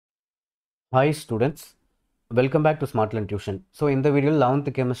Hi students, welcome back to Smartlearn Tuition. So in the video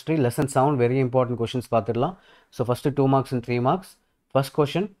 11th chemistry lesson 7 very important questions பார்த்துடலாம். So first 2 marks and 3 marks. First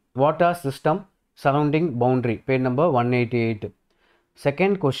question, what are system surrounding boundary? Page number 188.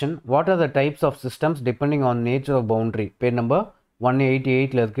 Second question, what are the types of systems depending on nature of boundary? Page number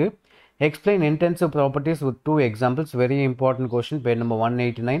 188 ல இருக்கு. Explain intensive properties with two examples. Very important question. Page number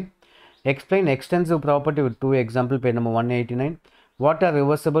 189. Explain extensive property with two examples. Page number 189. What are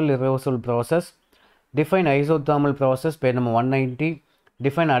reversible, irreversible process? Define isothermal process. Page number 190.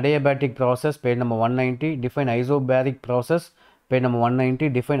 Define adiabatic process. Page number 190. Define isobaric process. Page number 190.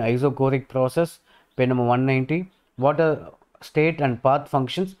 Define isochoric process. Page number 190. What are state and path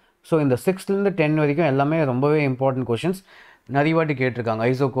functions? So இந்த 6th 10 வரைக்கும் எல்லாமே ரொம்பவே important questions நிறைய வாட்டி கேட்டிருக்காங்க.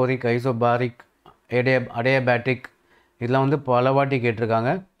 Isochoric, isobaric, அடையபேட்டிக் இதெல்லாம் பல வாட்டி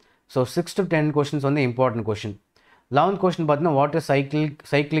கேட்டிருக்காங்க. So 6 to 10 questions important question. 11th question பார்த்தீங்கன்னா what is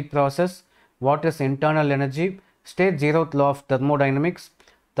cyclic process, what is internal energy, state 0th law of thermodynamics.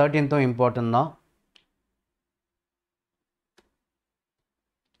 13th important தான்.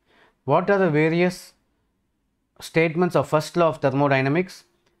 What are the various statements of first law of thermodynamics?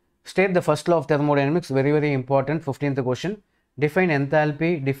 State the first law of thermodynamics. Very important. 15th question. Define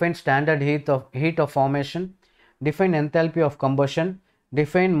enthalpy. Define standard heat of formation. Define enthalpy of combustion.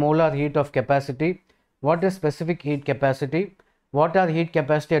 Define molar heat of capacity. What is specific heat capacity? What are heat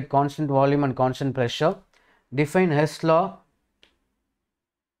capacity at constant volume and constant pressure? Define Hess law.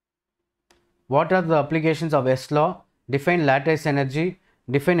 What are the applications of Hess law? Define lattice energy.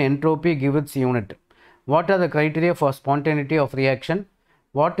 Define entropy. Give its unit. What are the criteria for spontaneity of reaction?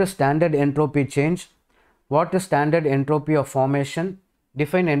 What is standard entropy change? What is standard entropy of formation?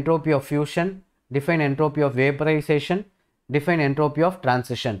 Define entropy of fusion. Define entropy of vaporization. Define entropy of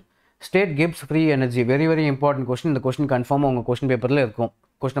transition. State Gibbs free energy. Very important question. The question confirm உங்க question paperல இருக்கும்.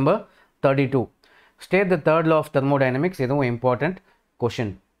 Question number 32. State the third law of thermodynamics. இதுவும் important question.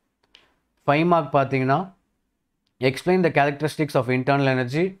 5 mark பார்த்தீங்கன்னா explain the characteristics of internal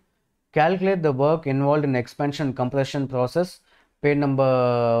energy. Calculate the work involved in expansion compression process. Page number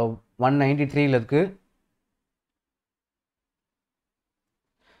 193 ல இருக்கு.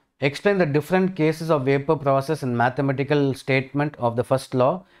 Explain the different cases of vapor process in mathematical statement of the first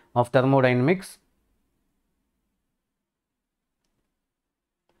law of thermodynamics.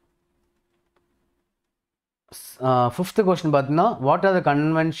 Fifth question பார்த்தீங்கன்னா what are the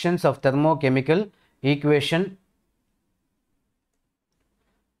conventions of thermochemical equation?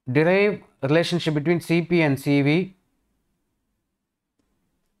 Derive relationship between Cp and Cv.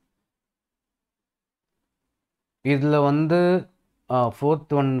 இதில்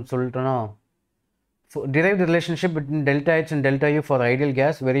fourth one சொல்லிட்டோன்னா derive the relationship between delta H and delta U for ideal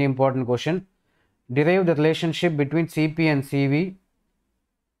gas. Very important question. Derive the relationship between Cp and Cv.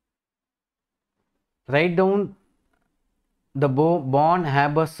 Write down the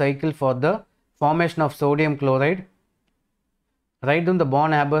Born-Haber cycle for the formation of sodium chloride. Write down the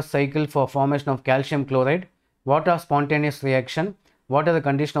Born-Haber cycle for formation of calcium chloride. What are spontaneous reaction? What are the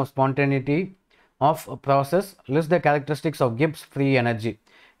condition of spontaneity of a process? List the characteristics of Gibbs free energy.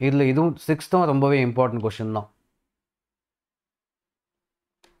 இதுவும் 6th ரொம்பவே important question தான்.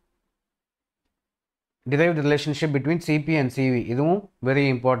 Derive the relationship between Cp and Cv. இதுவும் very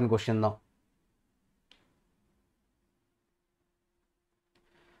important question தான்.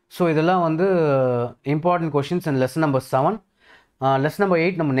 So இதெல்லாம் important questions in lesson number 7. Lesson number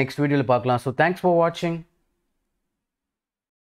 8 நம்ம next வீடியோவில் பார்க்கலாம். So thanks for watching.